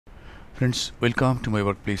Friends, welcome to my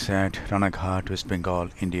workplace at Ranaghat, West Bengal,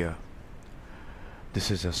 India.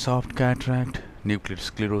 This is a soft cataract. Nuclear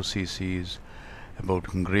sclerosis is about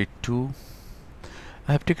grade 2.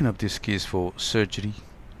 I have taken up this case for surgery.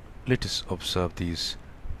 Let us observe this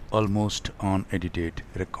almost unedited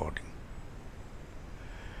recording.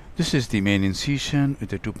 This is the main incision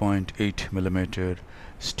with a 2.8 mm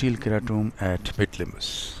steel keratome at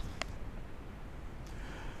mid-limbus.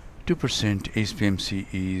 2% HPMC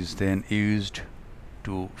is then used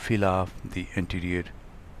to fill up the anterior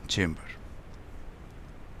chamber.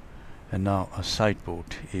 And now a side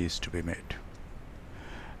port is to be made.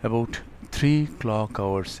 About 3 clock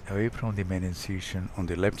hours away from the main incision on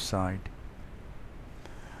the left side,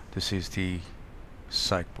 this is the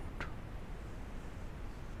side port.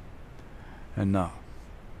 And now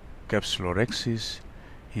capsulorhexis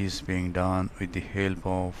is being done with the help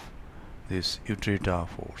of this utrata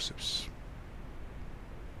forceps.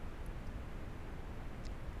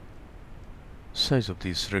 Size of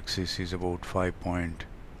this rhexis is about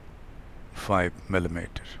 5.5 mm.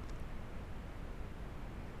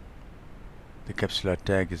 The capsular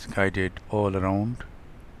tag is guided all around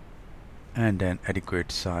and an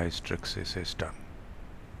adequate sized rhexis is done.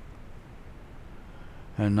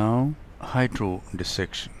 And now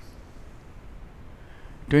hydrodissection.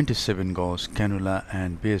 27 gauge cannula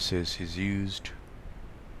and BSS is used.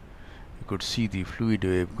 You could see the fluid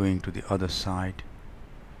wave going to the other side.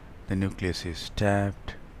 The nucleus is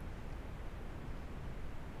tapped.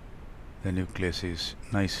 The nucleus is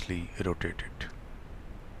nicely rotated.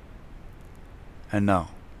 And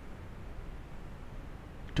now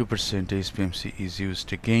 2% HPMC is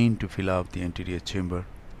used again to fill up the anterior chamber.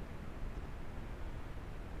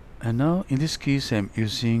 And now in this case I am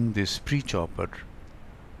using this Prechopper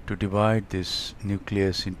to divide this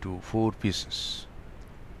nucleus into 4 pieces.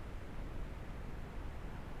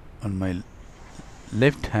 On my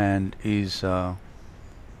left hand is a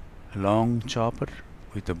long chopper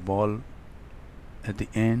with a ball at the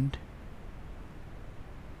end,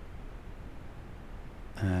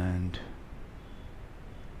 and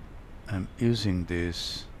I'm using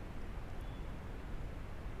this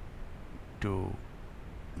to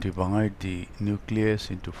divide the nucleus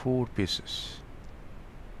into 4 pieces.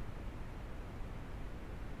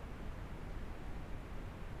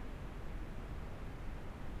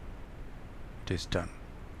 Is done.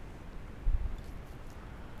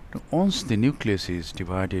 Now, once the nucleus is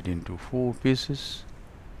divided into 4 pieces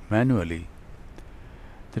manually,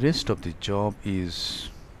 the rest of the job is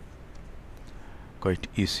quite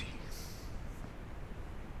easy.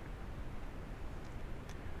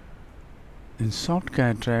 In soft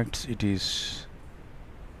cataracts, it is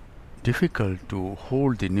difficult to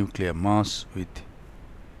hold the nuclear mass with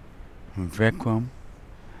vacuum.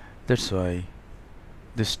 That's why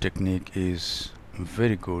this technique is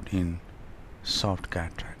very good in soft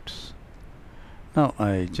cataracts. Now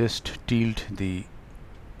I just tilt the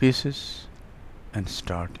pieces and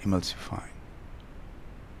start emulsifying.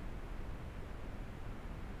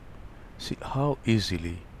 See how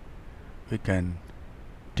easily we can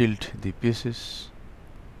tilt the pieces,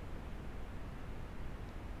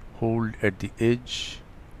 hold at the edge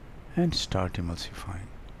and start emulsifying.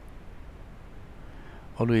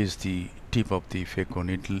 Always the tip of the phaco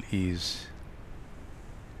needle is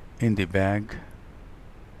in the bag,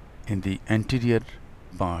 in the anterior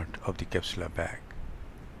part of the capsular bag,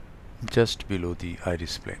 just below the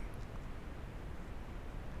iris plane.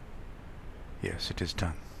 Yes, it is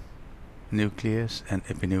done. Nucleus and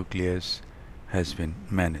epinucleus has been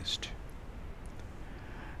managed.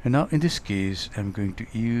 And now in this case I'm going to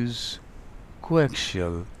use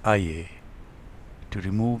coaxial IA to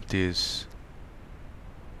remove this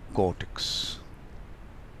cortex.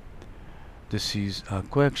 This is a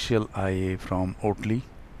coaxial IA from Otley,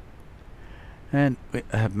 and I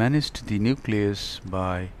have managed the nucleus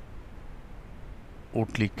by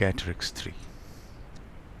Otley Cataracts 3.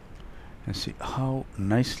 And see how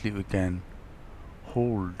nicely we can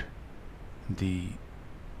hold the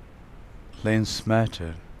lens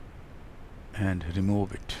matter and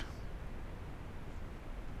remove it.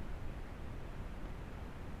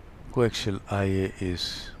 Coaxial IA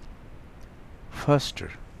is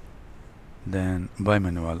faster than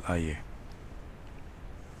bimanual IA.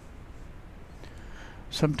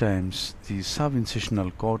 Sometimes the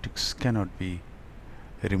subincisional cortex cannot be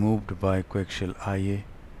removed by coaxial IA.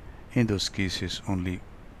 In those cases only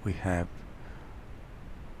we have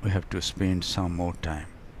to spend some more time.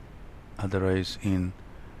 Otherwise in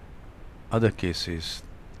other cases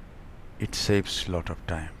it saves a lot of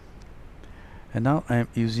time. And now I am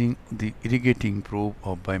using the irrigating probe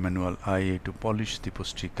of bimanual IA to polish the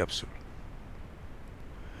posterior capsule.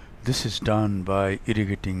 This is done by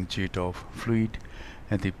irrigating jet of fluid,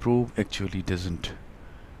 and the probe actually doesn't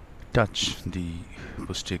touch the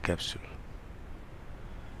posterior capsule.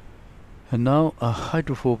 And now a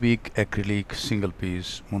hydrophobic acrylic single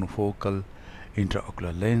piece monofocal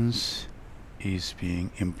intraocular lens is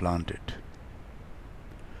being implanted.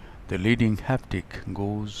 The leading haptic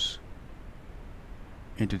goes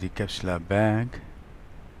into the capsular bag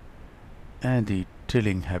and the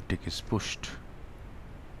trailing haptic is pushed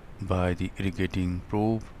by the irrigating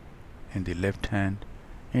probe in the left hand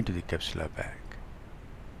into the capsular bag.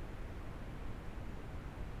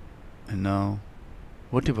 And now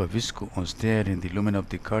whatever visco was there in the lumen of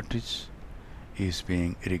the cartridge is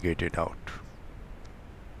being irrigated out.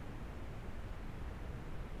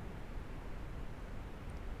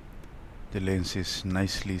 The lens is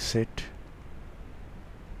nicely set.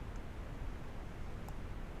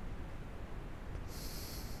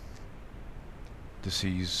 This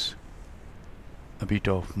is a bit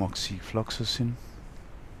of moxifloxacin.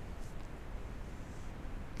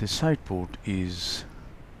 The side port is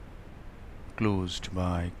closed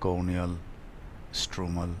by corneal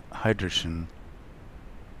stromal hydration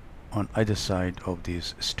on either side of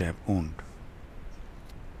this stab wound.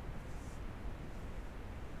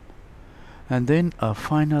 And then a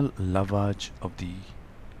final lavage of the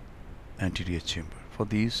anterior chamber. For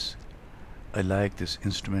this, I like this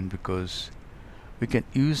instrument because we can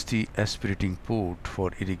use the aspirating port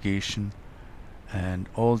for irrigation, and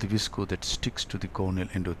all the visco that sticks to the corneal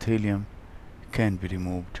endothelium can be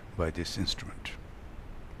removed by this instrument.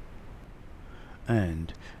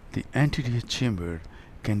 And the anterior chamber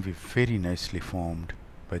can be very nicely formed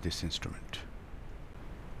by this instrument.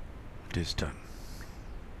 It is done.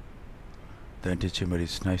 The anterior chamber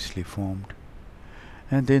is nicely formed,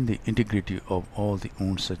 and then the integrity of all the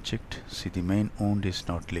wounds are checked. See, the main wound is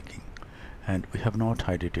not leaking, and we have not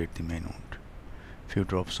hydrated the main wound. Few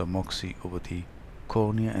drops of moxie over the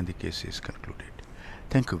cornea and the case is concluded.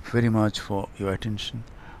 Thank you very much for your attention.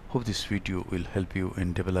 Hope this video will help you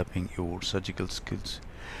in developing your surgical skills.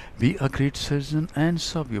 Be a great surgeon and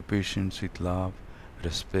serve your patients with love,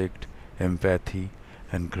 respect, empathy,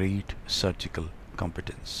 and great surgical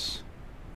competence.